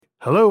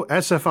Hello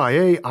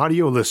SFIA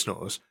audio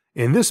listeners.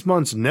 In this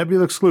month's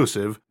Nebula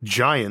exclusive,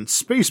 Giant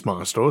Space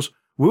Monsters,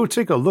 we'll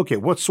take a look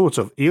at what sorts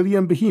of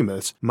alien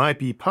behemoths might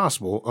be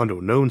possible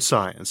under known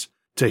science.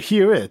 To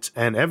hear it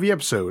and every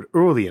episode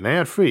early and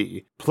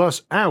ad-free,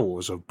 plus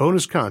hours of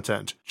bonus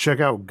content, check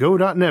out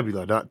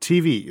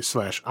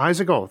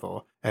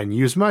go.nebula.tv/IsaacArthur and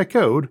use my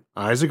code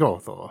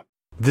IsaacArthur.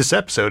 This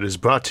episode is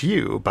brought to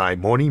you by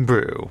Morning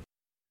Brew.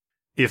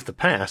 If the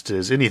past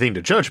is anything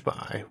to judge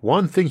by,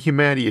 one thing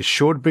humanity is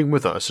sure to bring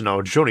with us in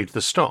our journey to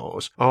the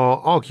stars are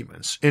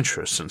arguments,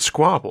 interests, and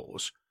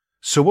squabbles.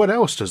 So what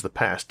else does the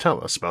past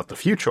tell us about the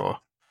future?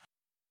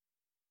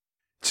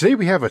 Today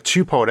we have a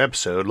two-part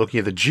episode looking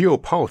at the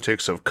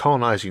geopolitics of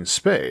colonizing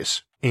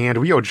space, and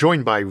we are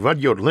joined by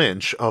Rudyard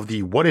Lynch of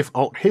the What If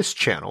Alt Hist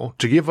channel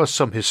to give us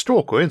some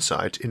historical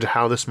insight into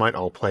how this might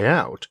all play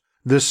out.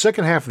 The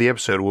second half of the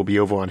episode will be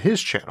over on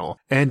his channel,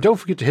 and don't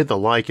forget to hit the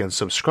like and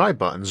subscribe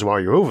buttons while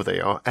you're over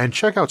there and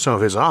check out some of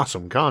his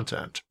awesome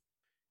content.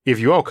 If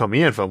you are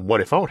coming in from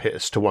What If Alt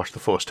Hist to watch the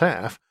first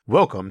half,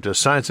 welcome to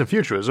Science and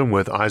Futurism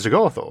with Isaac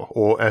Arthur,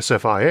 or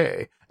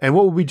SFIA, and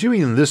what we'll be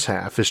doing in this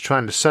half is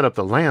trying to set up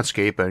the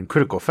landscape and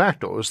critical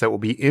factors that will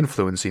be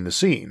influencing the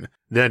scene.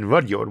 Then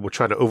Rudyard will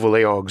try to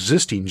overlay our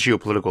existing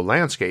geopolitical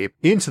landscape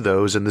into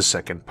those in the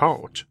second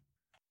part.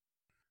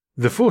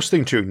 The first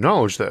thing to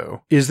acknowledge,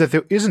 though, is that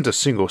there isn't a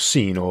single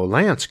scene or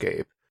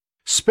landscape.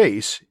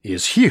 Space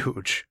is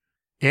huge,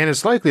 and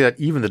it's likely that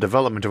even the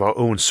development of our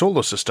own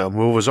solar system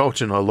will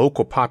result in a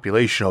local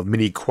population of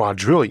many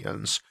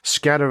quadrillions,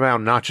 scattered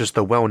around not just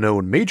the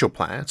well-known major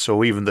planets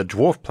or even the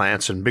dwarf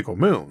planets and bigger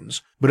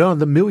moons, but on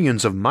the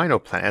millions of minor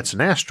planets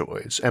and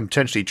asteroids and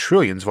potentially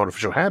trillions of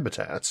artificial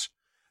habitats.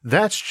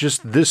 That's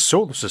just this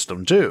solar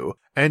system too,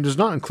 and does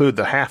not include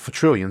the half a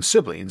trillion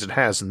siblings it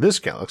has in this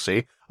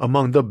galaxy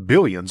among the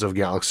billions of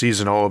galaxies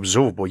in our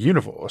observable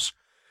universe.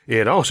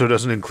 It also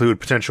doesn't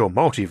include potential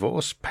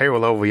multiverse,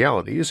 parallel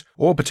realities,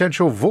 or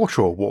potential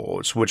virtual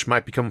worlds which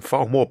might become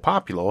far more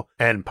popular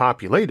and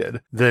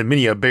populated than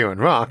many a barren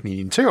rock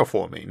needing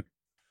terraforming.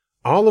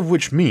 All of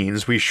which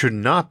means we should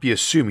not be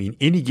assuming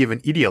any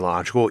given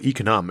ideological,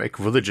 economic,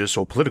 religious,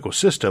 or political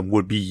system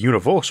would be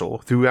universal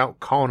throughout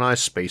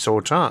colonized space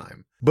or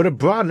time, but a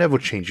broad and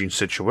ever-changing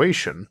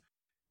situation.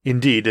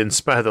 Indeed, in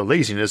spite of the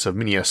laziness of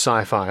many a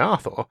sci-fi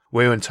author,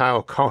 where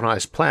entire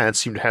colonized planets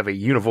seem to have a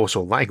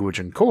universal language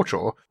and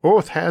culture,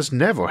 Earth has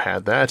never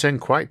had that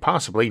and quite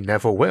possibly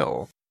never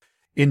will.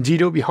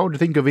 Indeed, it would be hard to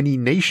think of any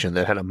nation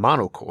that had a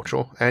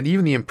monoculture, and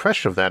even the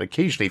impression of that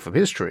occasionally from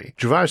history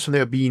derives from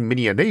there being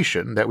many a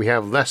nation that we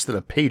have less than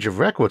a page of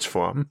records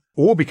from,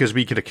 or because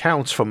we get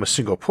accounts from a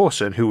single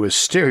person who is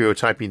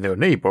stereotyping their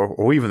neighbor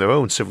or even their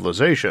own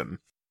civilization.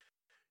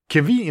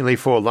 Conveniently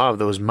for a lot of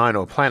those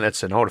minor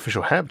planets and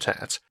artificial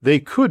habitats, they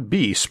could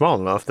be small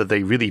enough that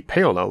they really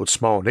paralleled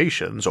small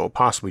nations or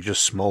possibly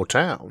just small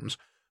towns,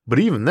 but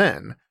even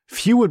then,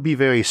 few would be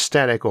very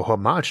static or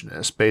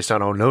homogeneous based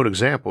on our known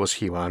examples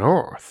here on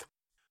Earth.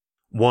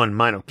 One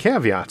minor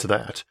caveat to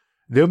that,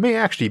 there may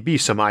actually be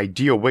some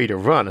ideal way to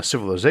run a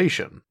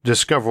civilization,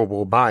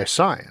 discoverable by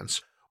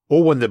science,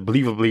 or one that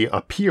believably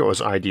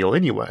appears ideal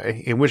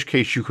anyway, in which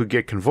case you could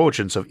get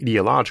convergence of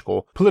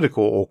ideological,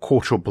 political, or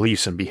cultural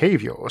beliefs and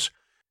behaviors.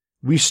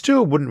 We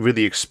still wouldn't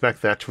really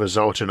expect that to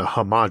result in a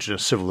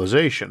homogeneous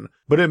civilization,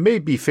 but it may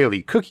be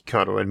fairly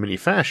cookie-cutter in many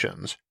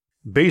fashions,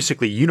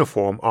 basically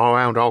uniform all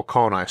around all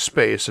colonized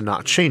space and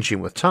not changing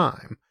with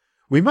time.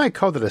 We might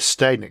call that a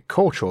stagnant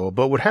culture,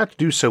 but would have to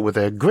do so with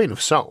a grain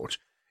of salt.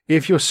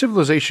 If your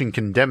civilization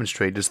can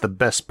demonstrate it's the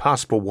best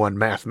possible one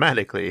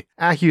mathematically,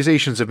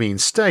 accusations of being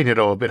stagnant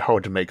are a bit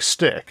hard to make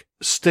stick.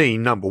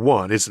 Stain number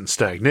one isn't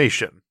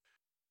stagnation.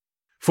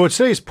 For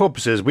today's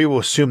purposes, we will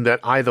assume that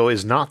either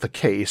is not the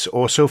case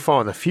or so far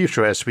in the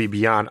future as to be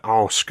beyond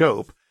our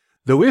scope,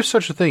 though if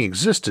such a thing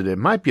existed, it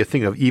might be a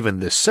thing of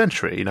even this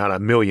century, not a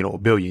million or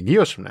billion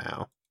years from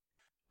now.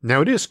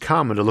 Now, it is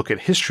common to look at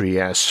history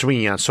as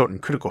swinging on certain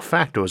critical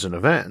factors and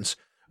events,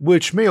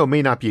 which may or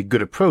may not be a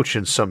good approach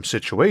in some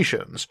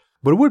situations,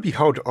 but it would be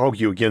hard to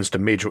argue against a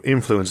major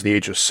influence in the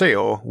Age of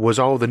Sail was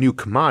all the new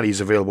commodities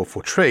available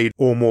for trade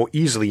or more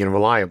easily and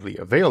reliably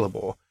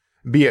available.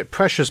 Be it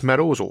precious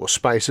metals or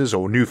spices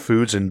or new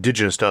foods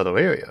indigenous to other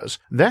areas,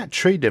 that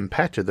trade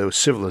impacted those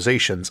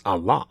civilizations a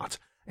lot,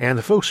 and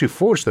the folks who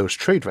forged those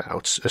trade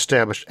routes,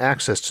 established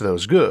access to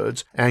those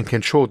goods, and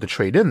controlled the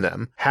trade in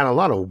them, had a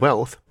lot of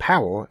wealth,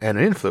 power, and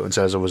influence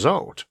as a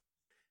result.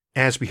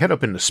 As we head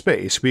up into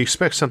space, we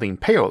expect something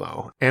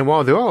parallel, and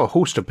while there are a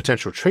host of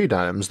potential trade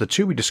items, the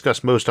two we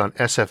discuss most on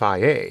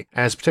SFIA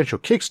as potential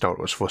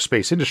kickstarters for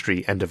space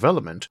industry and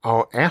development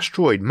are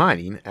asteroid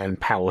mining and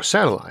power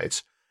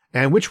satellites,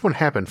 and which one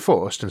happened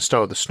first and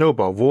started the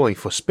snowball rolling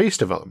for space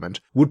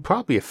development would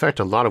probably affect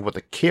a lot of what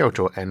the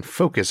character and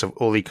focus of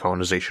early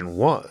colonization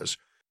was.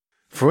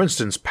 For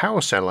instance,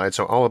 power satellites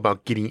are all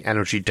about getting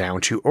energy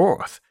down to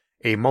Earth,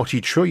 a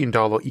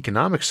multi-trillion-dollar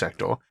economic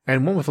sector,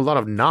 and one with a lot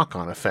of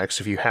knock-on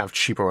effects if you have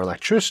cheaper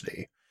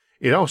electricity.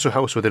 It also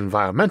helps with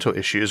environmental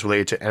issues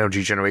related to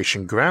energy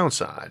generation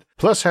groundside,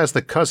 plus has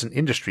the cousin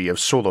industry of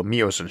solar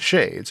mirrors and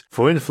shades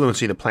for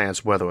influencing the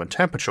planet's weather and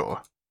temperature.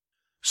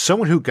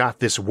 Someone who got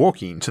this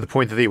working to the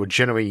point that they were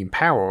generating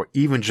power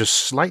even just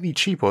slightly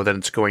cheaper than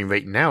its going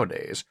rate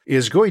nowadays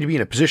is going to be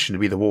in a position to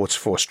be the world's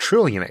first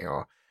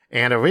trillionaire,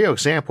 and a rare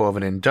example of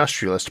an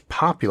industrialist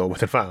popular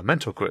with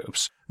environmental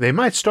groups. They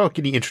might start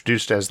getting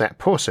introduced as that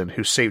person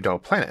who saved our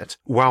planet,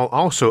 while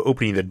also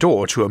opening the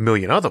door to a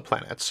million other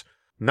planets.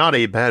 Not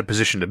a bad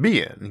position to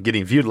be in,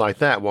 getting viewed like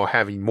that while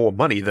having more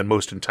money than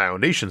most entire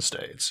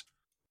nation-states.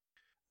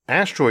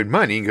 Asteroid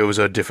mining goes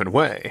a different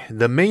way.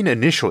 The main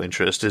initial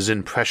interest is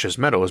in precious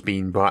metals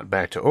being brought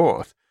back to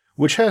Earth,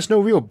 which has no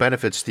real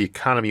benefits to the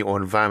economy or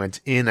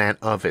environment in and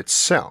of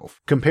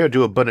itself, compared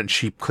to abundant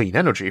cheap clean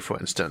energy, for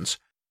instance.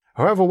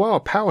 However, while a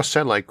power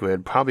satellite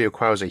grid probably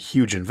requires a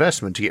huge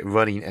investment to get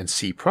running and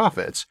see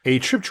profits, a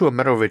trip to a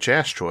metal-rich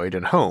asteroid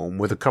and home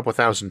with a couple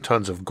thousand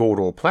tons of gold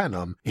or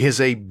platinum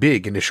is a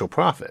big initial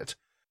profit.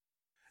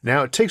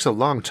 Now, it takes a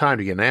long time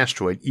to get an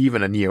asteroid,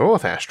 even a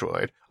near-Earth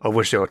asteroid, of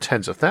which there are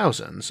tens of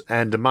thousands,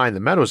 and to mine the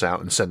metals out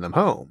and send them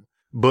home.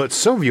 But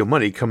some of your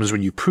money comes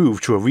when you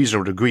prove to a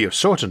reasonable degree of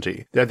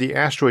certainty that the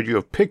asteroid you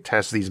have picked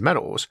has these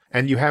metals,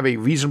 and you have a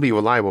reasonably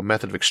reliable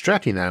method of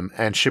extracting them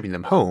and shipping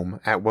them home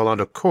at well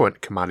under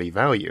current commodity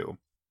value.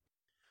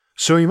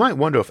 So you might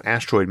wonder if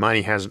asteroid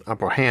mining has an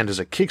upper hand as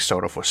a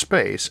Kickstarter for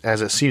space,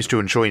 as it seems to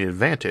enjoy an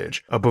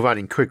advantage of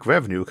providing quick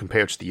revenue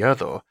compared to the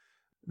other.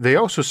 They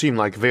also seem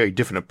like very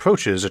different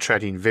approaches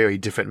attracting very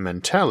different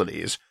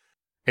mentalities.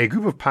 A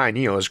group of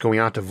pioneers going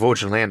out to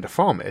virgin land to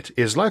farm it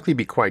is likely to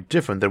be quite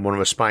different than one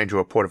responding to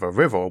a port of a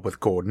river with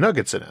gold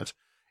nuggets in it.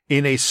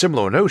 In a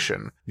similar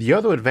notion, the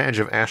other advantage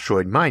of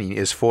asteroid mining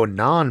is for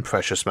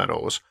non-precious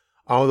metals,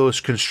 all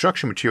those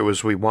construction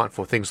materials we want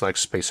for things like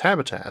space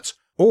habitats,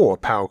 or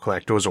power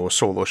collectors or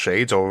solar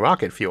shades or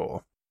rocket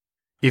fuel.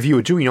 If you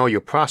were doing all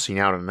your processing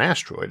out on an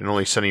asteroid and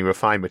only sending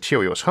refined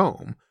materials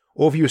home,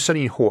 or if you were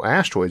sending whole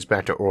asteroids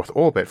back to Earth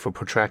orbit for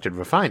protracted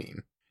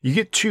refining, you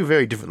get two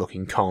very different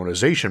looking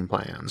colonization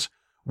plans.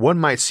 One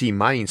might see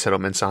mining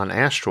settlements on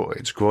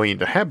asteroids growing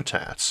into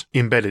habitats,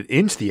 embedded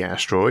into the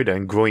asteroid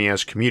and growing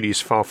as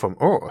communities far from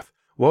Earth,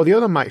 while the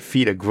other might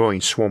feed a growing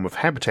swarm of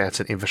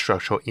habitats and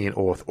infrastructure in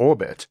Earth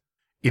orbit.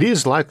 It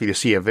is likely to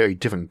see a very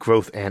different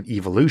growth and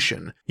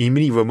evolution in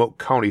many remote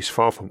colonies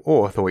far from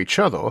Earth or each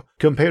other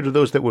compared to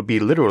those that would be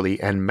literally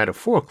and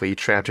metaphorically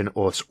trapped in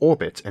Earth's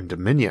orbit and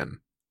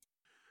dominion.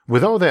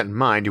 With all that in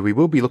mind, we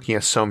will be looking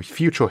at some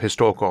future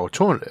historical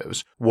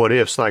alternatives,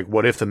 what-ifs like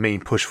what if the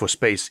main push for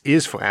space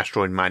is for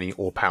asteroid mining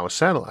or power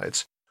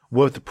satellites,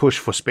 what if the push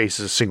for space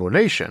is a single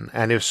nation,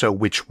 and if so,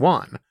 which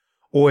one,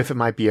 or if it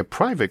might be a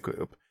private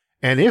group,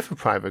 and if a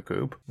private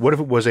group, what if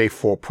it was a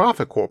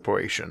for-profit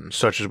corporation,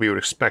 such as we would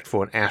expect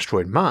for an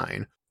asteroid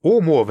mine,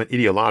 or more of an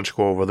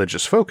ideological or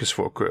religious focus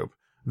for a group,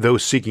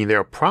 those seeking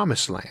their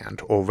promised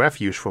land or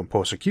refuge from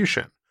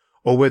persecution,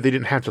 or where they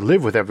didn't have to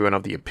live with everyone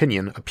of the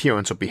opinion,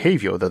 appearance, or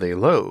behavior that they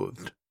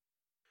loathed.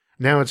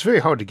 Now, it's very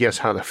hard to guess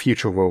how the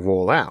future will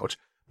roll out,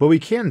 but we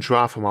can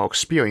draw from our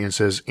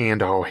experiences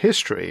and our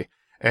history,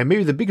 and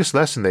maybe the biggest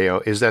lesson there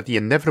is that the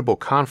inevitable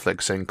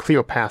conflicts and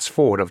clear paths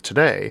forward of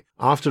today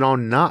often are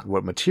not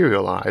what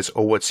materialize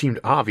or what seemed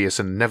obvious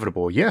and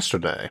inevitable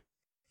yesterday.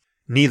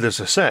 Needless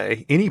to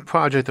say, any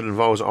project that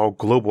involves our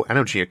global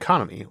energy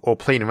economy or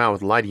playing around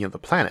with lighting of the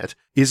planet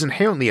is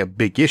inherently a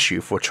big issue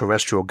for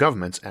terrestrial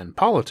governments and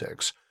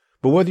politics,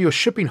 but whether you're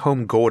shipping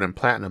home gold and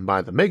platinum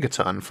by the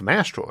megaton from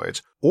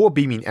asteroids or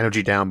beaming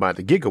energy down by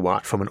the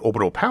gigawatt from an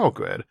orbital power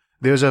grid,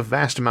 there's a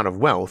vast amount of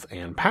wealth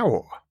and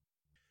power.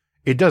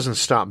 It doesn't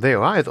stop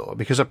there either,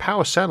 because a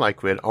power satellite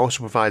grid also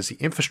provides the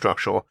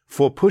infrastructure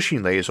for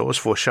pushing lasers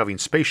for shoving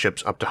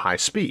spaceships up to high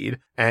speed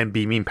and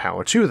beaming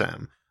power to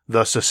them,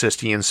 thus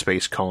assisting in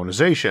space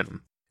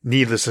colonization.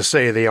 Needless to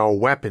say, they are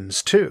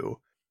weapons too.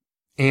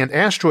 And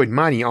asteroid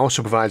mining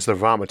also provides the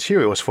raw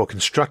materials for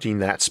constructing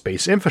that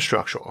space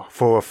infrastructure,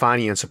 for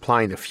refining and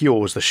supplying the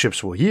fuels the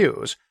ships will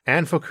use,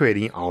 and for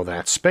creating all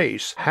that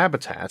space,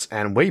 habitats,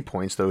 and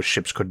waypoints those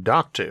ships could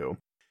dock to.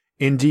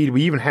 Indeed,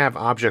 we even have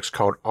objects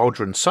called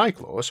Aldrin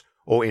cyclers,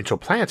 or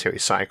interplanetary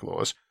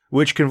cyclers,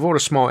 which convert a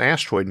small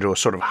asteroid into a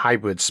sort of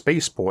hybrid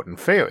spaceport and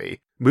ferry,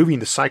 moving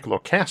the cycler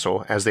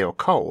castle, as they are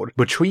called,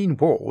 between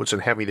worlds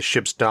and having the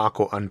ships dock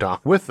or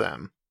undock with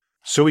them.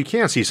 So we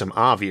can see some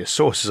obvious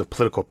sources of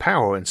political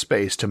power in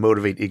space to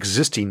motivate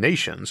existing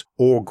nations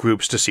or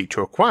groups to seek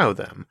to acquire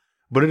them,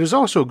 but it is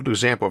also a good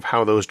example of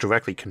how those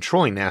directly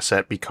controlling an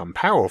asset become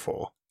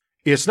powerful.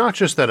 It's not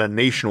just that a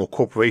nation or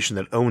corporation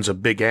that owns a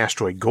big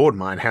asteroid gold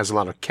mine has a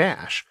lot of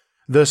cash.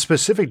 The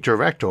specific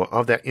director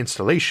of that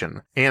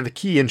installation and the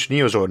key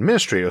engineers or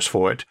administrators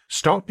for it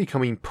start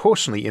becoming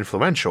personally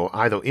influential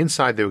either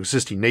inside their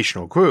existing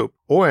nation or group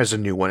or as a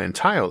new one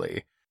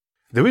entirely.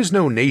 There is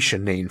no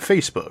nation named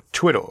Facebook,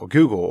 Twitter,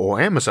 Google, or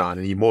Amazon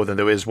any more than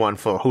there is one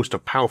for a host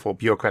of powerful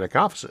bureaucratic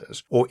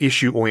offices or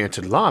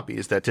issue-oriented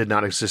lobbies that did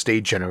not exist a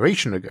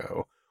generation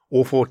ago,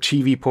 or for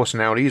TV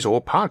personalities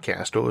or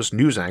podcasters,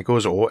 news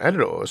anchors, or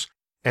editors.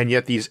 and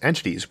yet these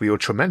entities wield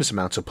tremendous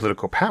amounts of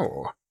political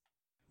power.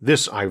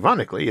 This,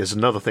 ironically, is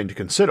another thing to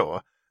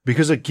consider,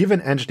 because a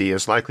given entity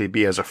is likely to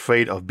be as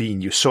afraid of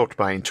being usurped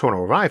by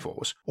internal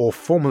rivals, or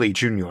formerly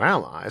junior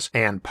allies,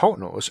 and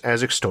partners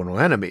as external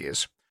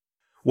enemies.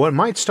 What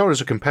might start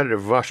as a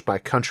competitive rush by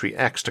Country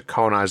X to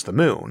colonize the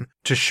moon,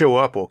 to show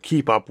up or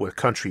keep up with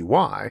Country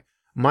Y,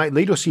 might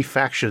later see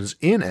factions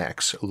in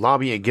X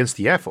lobbying against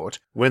the effort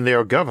when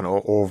their governor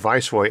or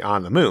viceroy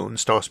on the moon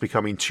starts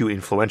becoming too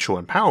influential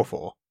and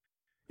powerful.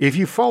 If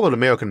you followed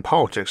American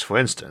politics, for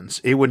instance,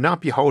 it would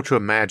not be hard to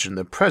imagine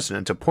the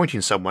president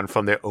appointing someone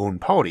from their own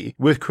party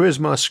with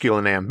charisma, skill,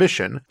 and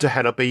ambition to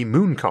head up a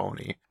moon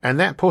colony, and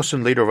that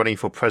person later running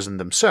for president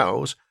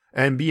themselves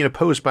and being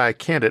opposed by a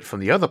candidate from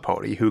the other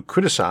party who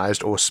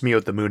criticized or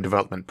smeared the moon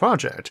development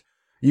project.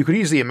 You could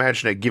easily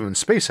imagine a given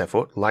space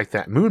effort, like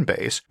that moon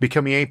base,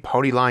 becoming a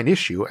party line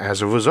issue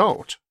as a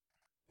result.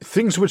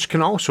 Things which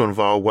can also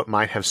involve what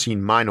might have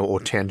seemed minor or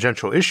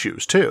tangential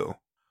issues, too.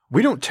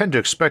 We don't tend to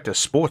expect a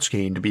sports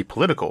game to be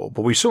political,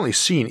 but we've certainly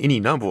seen any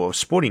number of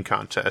sporting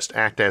contests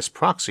act as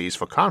proxies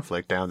for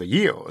conflict down the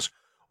years,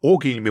 or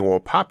getting more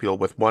popular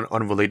with one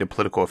unrelated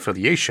political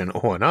affiliation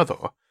or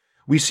another.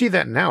 We see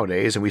that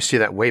nowadays, and we see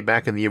that way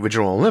back in the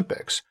original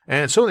Olympics,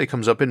 and it certainly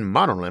comes up in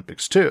modern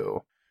Olympics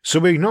too. So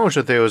we acknowledge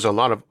that there is a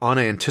lot of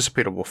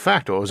unanticipatable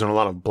factors and a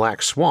lot of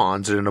black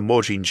swans in an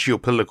emerging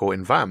geopolitical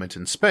environment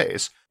in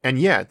space, and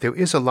yet there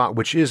is a lot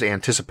which is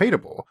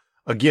anticipatable,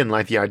 again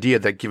like the idea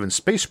that given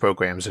space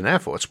programs and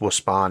efforts will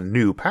spawn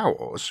new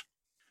powers.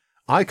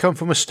 I come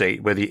from a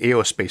state where the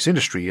aerospace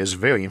industry is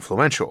very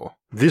influential.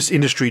 This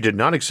industry did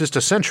not exist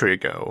a century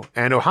ago,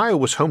 and Ohio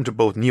was home to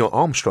both Neil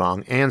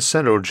Armstrong and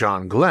Senator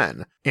John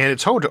Glenn, and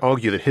it's hard to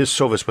argue that his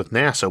service with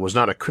NASA was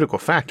not a critical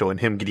factor in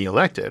him getting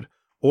elected,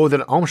 or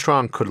that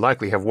Armstrong could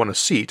likely have won a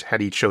seat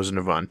had he chosen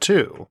to run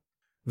too.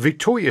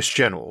 Victorious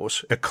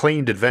generals,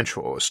 acclaimed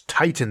adventurers,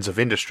 titans of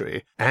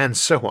industry, and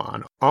so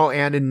on are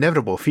an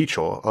inevitable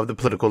feature of the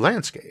political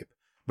landscape,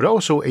 but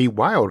also a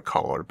wild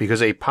card because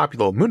a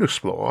popular moon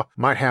explorer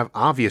might have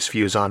obvious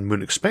views on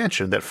moon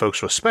expansion that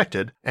folks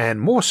respected,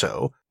 and more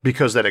so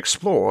because that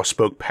explorer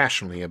spoke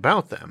passionately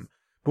about them,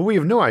 but we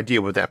have no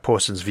idea what that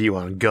person's view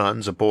on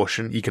guns,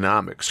 abortion,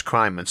 economics,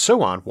 crime, and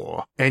so on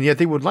were, and yet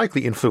they would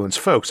likely influence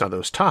folks on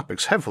those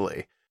topics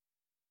heavily.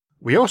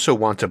 We also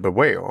want to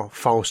beware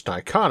false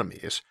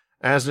dichotomies.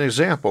 As an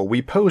example,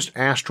 we posed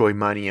asteroid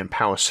mining and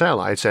power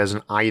satellites as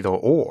an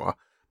either-or,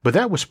 but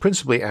that was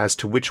principally as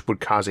to which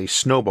would cause a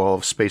snowball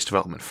of space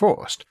development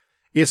first.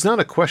 It's not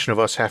a question of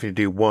us having to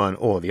do one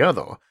or the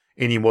other,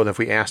 any more than if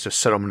we asked if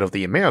settlement of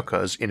the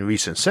Americas in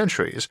recent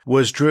centuries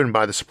was driven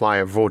by the supply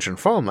of virgin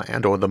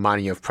farmland or the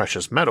mining of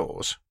precious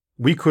metals.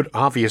 We could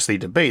obviously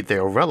debate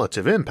their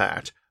relative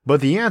impact,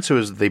 but the answer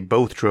is that they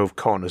both drove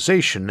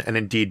colonization and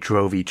indeed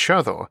drove each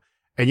other,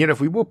 and yet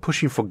if we were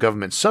pushing for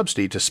government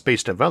subsidy to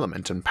space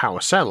development and power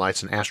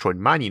satellites and asteroid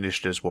mining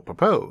initiatives were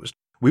proposed,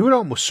 we would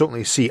almost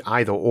certainly see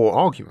either-or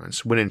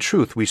arguments when in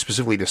truth we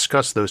specifically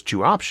discuss those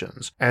two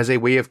options as a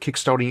way of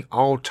kickstarting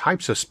all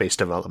types of space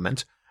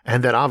development,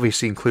 and that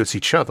obviously includes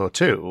each other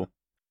too.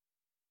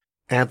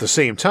 At the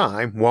same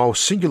time, while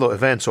singular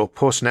events or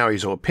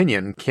personalities or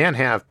opinion can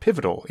have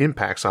pivotal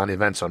impacts on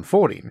events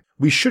unfolding,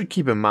 we should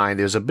keep in mind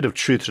there's a bit of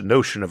truth to the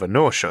notion of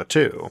inertia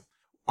too.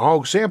 Our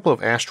example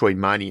of asteroid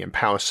mining and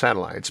power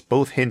satellites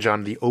both hinge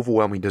on the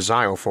overwhelming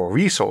desire for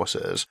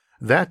resources.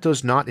 That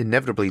does not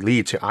inevitably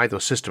lead to either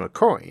system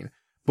occurring,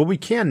 but we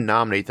can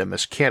nominate them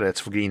as candidates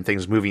for getting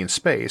things moving in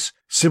space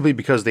simply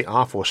because they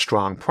offer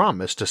strong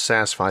promise to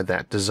satisfy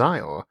that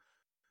desire.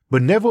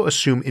 But never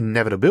assume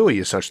inevitability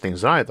of such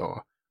things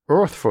either.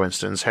 Earth, for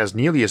instance, has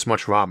nearly as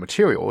much raw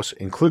materials,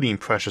 including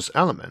precious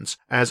elements,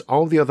 as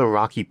all the other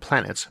rocky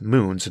planets,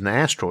 moons, and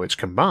asteroids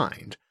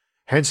combined.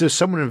 Hence, if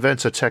someone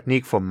invents a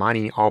technique for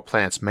mining all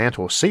planets'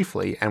 mantles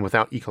safely and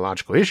without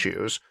ecological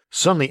issues,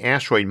 suddenly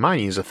asteroid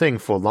mining is a thing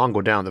for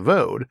longer down the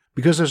road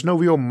because there's no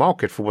real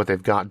market for what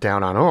they've got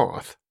down on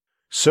Earth.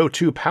 So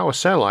too, power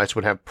satellites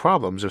would have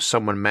problems if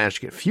someone managed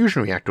to get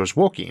fusion reactors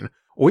working,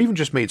 or even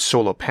just made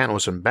solar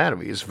panels and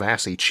batteries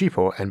vastly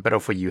cheaper and better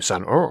for use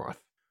on Earth.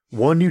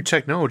 One new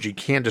technology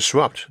can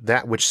disrupt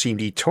that which seemed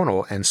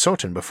eternal and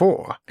certain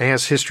before,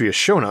 as history has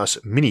shown us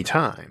many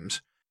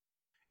times.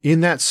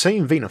 In that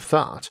same vein of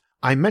thought,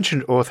 I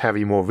mentioned Earth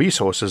having more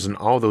resources than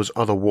all those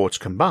other worlds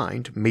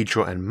combined,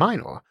 major and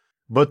minor,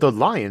 but the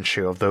lion's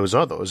share of those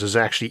others is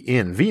actually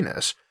in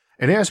Venus,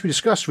 and as we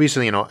discussed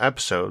recently in our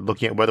episode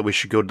looking at whether we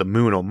should go to the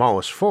Moon or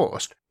Mars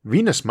first,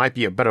 Venus might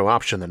be a better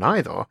option than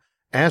either,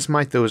 as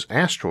might those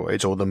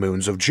asteroids or the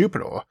moons of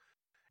Jupiter.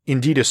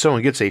 Indeed, if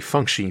someone gets a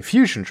functioning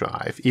fusion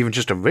drive, even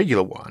just a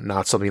regular one,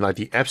 not something like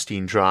the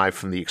Epstein drive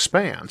from The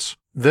Expanse,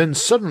 then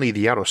suddenly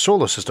the outer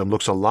solar system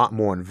looks a lot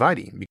more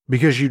inviting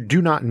because you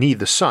do not need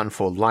the sun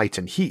for light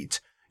and heat.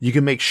 You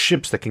can make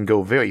ships that can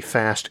go very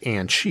fast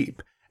and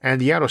cheap, and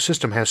the outer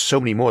system has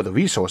so many more of the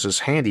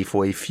resources handy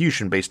for a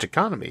fusion-based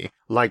economy,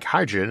 like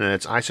hydrogen and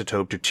its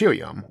isotope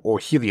deuterium, or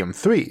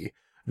helium-3,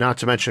 not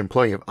to mention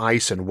plenty of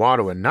ice and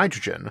water and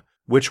nitrogen,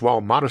 which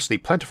while modestly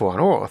plentiful on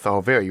Earth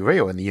are very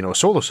rare in the inner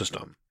solar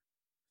system.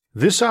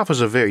 This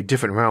offers a very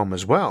different realm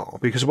as well,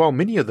 because while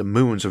many of the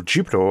moons of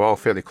Jupiter are all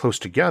fairly close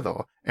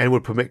together and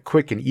would permit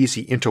quick and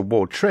easy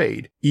interworld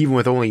trade, even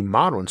with only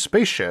modern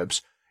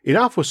spaceships, it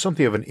offers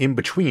something of an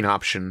in-between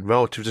option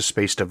relative to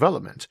space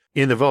development,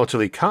 in the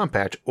relatively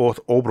compact Earth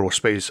orbital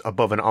space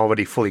above an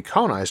already fully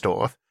colonized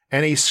Earth,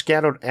 and a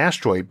scattered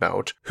asteroid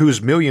belt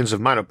whose millions of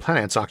minor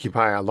planets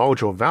occupy a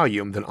larger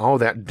volume than all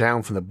that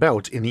down from the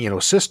belt in the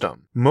inner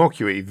system: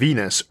 Mercury,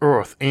 Venus,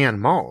 Earth,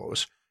 and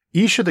Mars.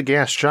 Each of the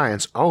gas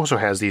giants also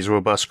has these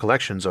robust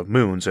collections of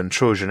moons and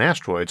Trojan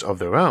asteroids of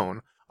their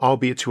own,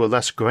 albeit to a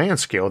less grand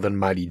scale than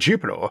mighty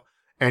Jupiter,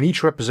 and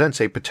each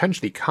represents a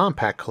potentially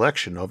compact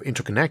collection of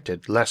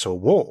interconnected lesser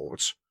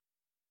worlds.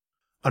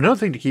 Another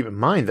thing to keep in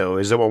mind though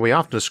is that while we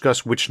often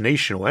discuss which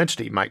nation or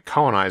entity might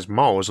colonize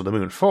Mars or the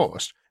Moon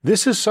first,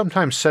 this is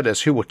sometimes said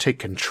as who will take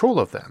control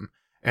of them,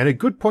 and a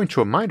good point to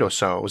remind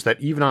ourselves that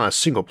even on a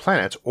single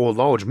planet or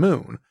large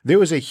moon,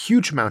 there is a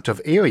huge amount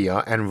of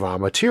area and raw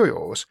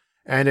materials,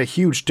 and a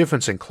huge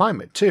difference in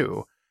climate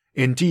too.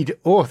 Indeed,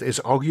 Earth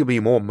is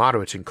arguably more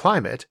moderate in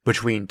climate,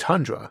 between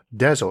tundra,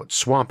 desert,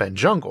 swamp, and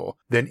jungle,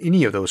 than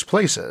any of those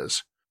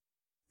places.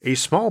 A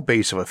small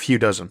base of a few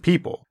dozen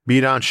people, be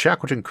it on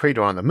Shackleton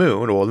Crater on the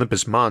Moon or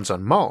Olympus Mons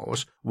on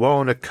Mars,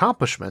 while an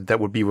accomplishment that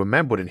would be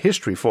remembered in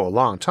history for a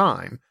long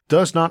time,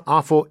 does not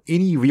offer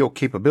any real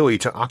capability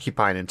to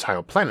occupy an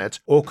entire planet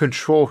or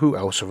control who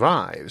else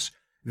arrives.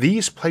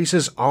 These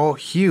places are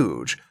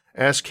huge,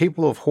 as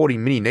capable of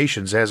holding many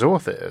nations as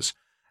Earth is,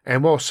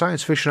 and while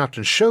science fiction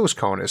often shows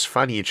colonists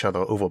fighting each other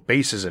over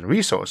bases and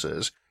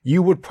resources,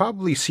 you would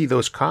probably see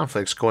those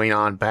conflicts going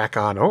on back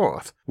on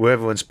Earth, where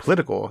everyone's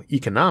political,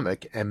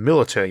 economic, and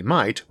military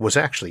might was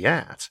actually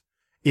at.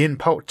 In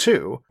Part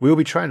 2, we'll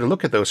be trying to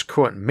look at those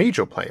current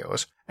major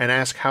players and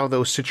ask how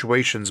those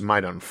situations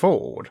might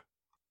unfold.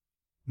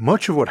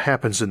 Much of what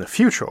happens in the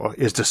future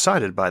is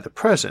decided by the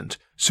present,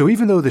 so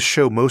even though this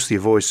show mostly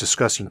avoids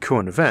discussing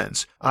current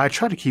events, I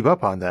try to keep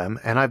up on them,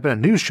 and I've been a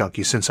news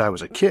junkie since I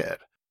was a kid.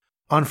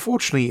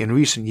 Unfortunately, in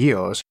recent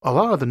years, a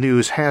lot of the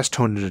news has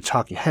turned into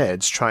talking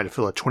heads trying to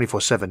fill a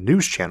 24/7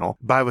 news channel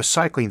by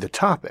recycling the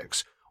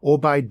topics, or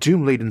by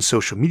doom-laden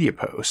social media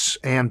posts,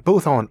 and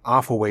both are an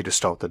awful way to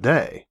start the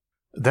day.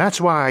 That's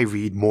why I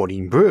read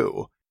Morning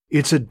Brew.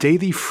 It's a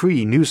daily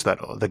free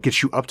newsletter that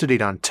gets you up to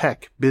date on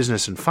tech,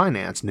 business, and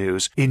finance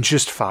news in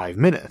just 5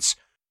 minutes,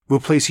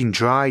 replacing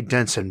dry,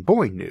 dense, and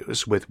boring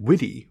news with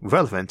witty,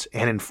 relevant,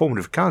 and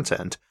informative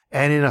content,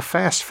 and in a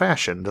fast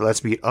fashion that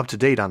lets me get up to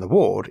date on the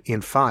world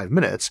in 5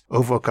 minutes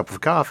over a cup of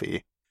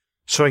coffee.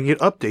 So I can get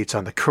updates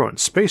on the current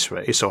space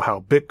race or how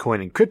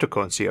Bitcoin and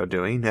cryptocurrency are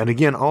doing, and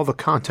again all the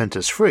content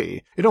is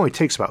free. It only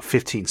takes about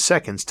 15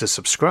 seconds to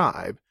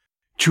subscribe.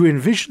 To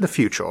envision the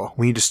future,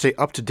 we need to stay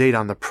up to date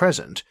on the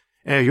present,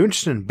 and if you're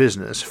interested in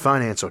business,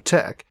 finance, or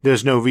tech,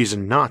 there's no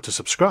reason not to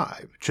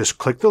subscribe. Just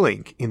click the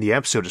link in the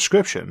episode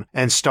description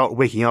and start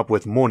waking up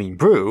with Morning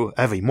Brew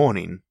every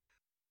morning.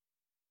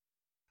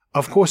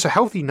 Of course, a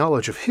healthy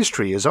knowledge of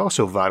history is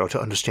also vital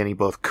to understanding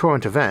both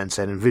current events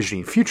and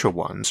envisioning future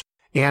ones,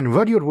 and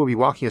Rudyard will be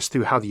walking us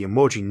through how the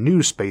emerging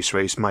new space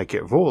race might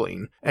get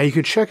rolling, and you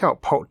can check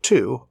out Part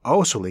 2,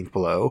 also linked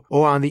below,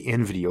 or on the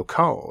end video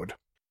card.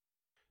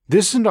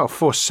 This isn't our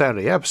first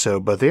Saturday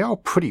episode, but they are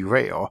pretty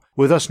rare,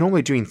 with us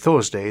normally doing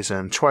Thursdays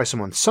and twice a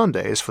month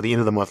Sundays for the end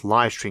of the month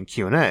livestream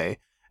Q&A,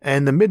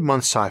 and the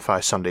mid-month Sci-Fi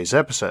Sundays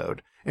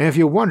episode. And if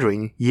you're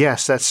wondering,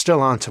 yes, that's still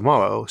on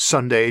tomorrow,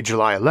 Sunday,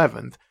 July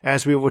 11th,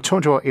 as we will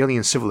return to our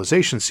Alien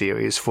Civilization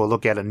series for a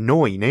look at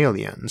annoying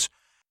aliens.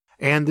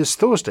 And this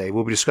Thursday,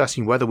 we'll be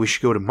discussing whether we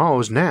should go to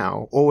Mars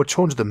now or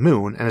return to the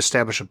Moon and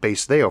establish a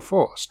base there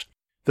first.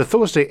 The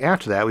Thursday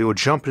after that, we will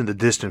jump into the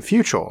distant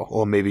future,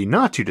 or maybe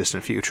not too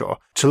distant future,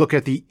 to look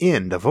at the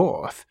end of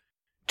Earth.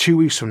 2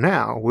 weeks from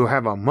now, we'll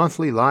have our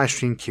monthly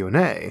livestream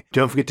Q&A.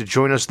 Don't forget to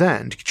join us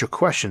then to get your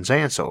questions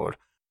answered.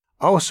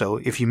 Also,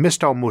 if you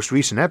missed our most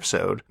recent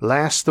episode,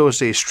 last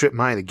Thursday's Strip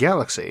Mine the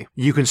Galaxy,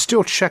 you can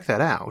still check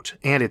that out,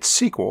 and its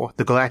sequel,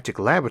 The Galactic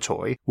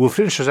Laboratory, will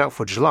finish us out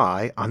for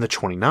July on the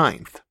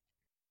 29th.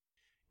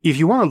 If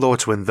you want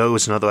alerts when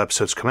those and other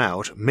episodes come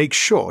out, make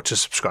sure to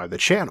subscribe to the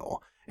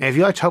channel. And if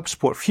you'd like to help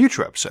support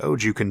future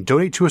episodes, you can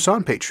donate to us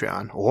on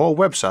Patreon or our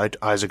website,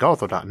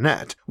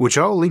 isaacarthur.net, which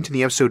are linked in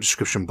the episode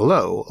description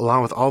below,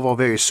 along with all of our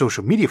various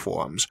social media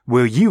forums,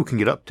 where you can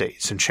get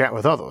updates and chat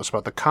with others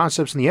about the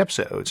concepts in the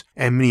episodes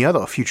and many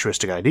other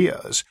futuristic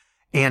ideas.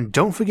 And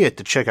don't forget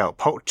to check out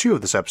Part 2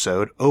 of this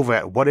episode over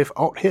at What If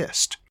Alt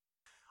Hist.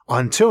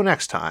 Until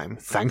next time,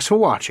 thanks for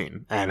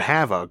watching, and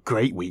have a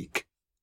great week.